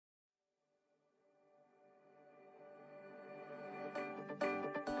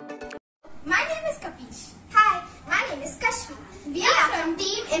We are from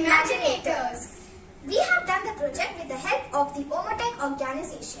Team Imaginaterz. We have done the project with the help of the Omotech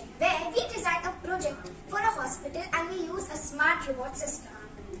organization, where we designed a project for a hospital and we use a smart robot system.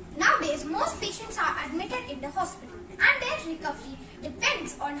 Nowadays, most patients are admitted in the hospital and their recovery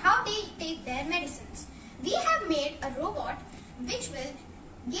depends on how they take their medicines. We have made a robot which will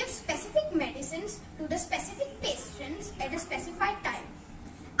give specific medicines to the specific patients at a specified time.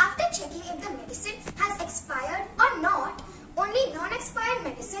 After checking if the medicine has expired or not, only non-expired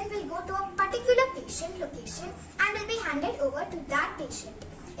medicine will go to a particular patient location and will be handed over to that patient.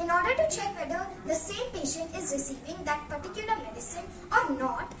 In order to check whether the same patient is receiving that particular medicine or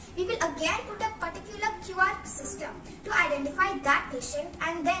not, we will again put a particular QR system to identify that patient,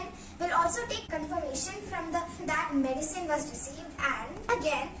 and then we'll also take confirmation from that medicine was received, and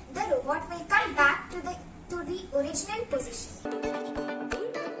again the robot will come back to the original position.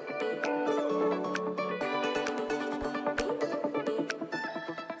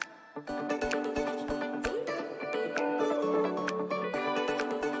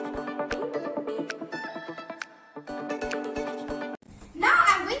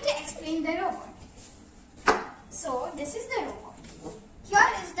 The robot. So this is the robot. Here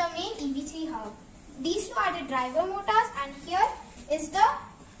is the main EV3 hub. These two are the driver motors and here is the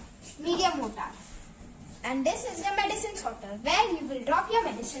medium motor. And this is the medicine sorter where you will drop your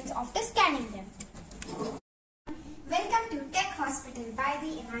medicines after scanning them. Welcome to Tech Hospital by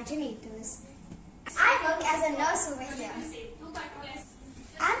the Imaginaterz. I work as a nurse over here.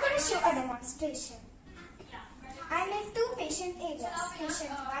 I'm going to show a demonstration. I made two patient areas, patient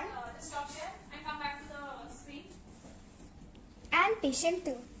 1 stop share and come back to the screen. And patient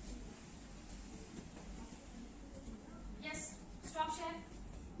 2. Yes, stop share.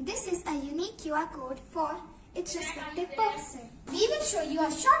 This is a unique QR code for its respective person. We will show you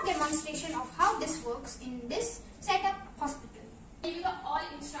a short demonstration of how this works in this setup hospital. I'll give you the all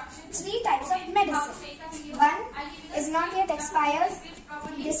instructions. 3 types of medicine. One is not yet expired,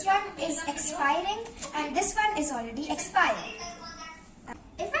 this one is expiring, and this one is already expired.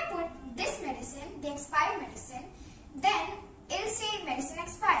 If I put this medicine, the expired medicine, then it will say medicine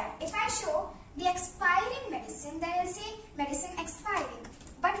expired. If I show the expiring medicine, then it will say medicine expiring.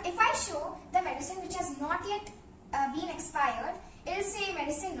 But if I show the medicine which has not yet been expired, it will say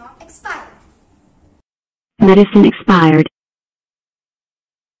medicine not expired. Medicine expired.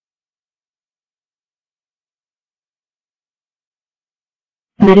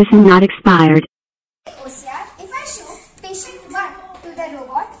 Medicine not expired. OCR, if I show patient 1 to the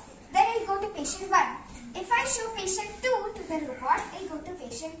robot, then it will go to patient 1. If I show patient 2 to the robot, it will go to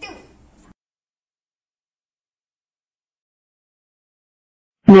patient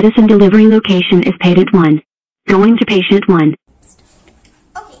 2. Medicine delivery location is patient 1. Going to patient 1.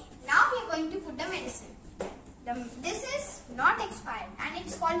 Okay, now we are going to put the medicine. This is not expired and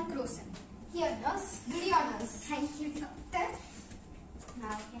it's called Crocin. Here, nurse, do your nurse. Thank you, doctor.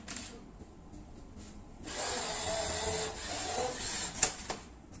 Now, yeah.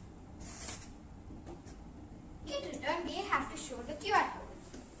 To return, we have to show the QR code.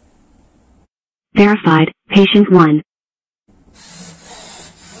 Verified, patient 1. And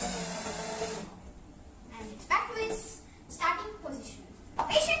it's back to its starting position.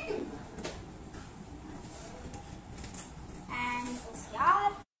 Patient 2. And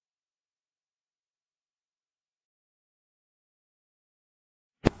OCR.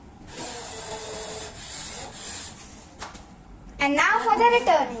 And now for the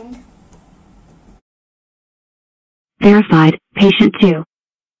returning. Verified, patient 2.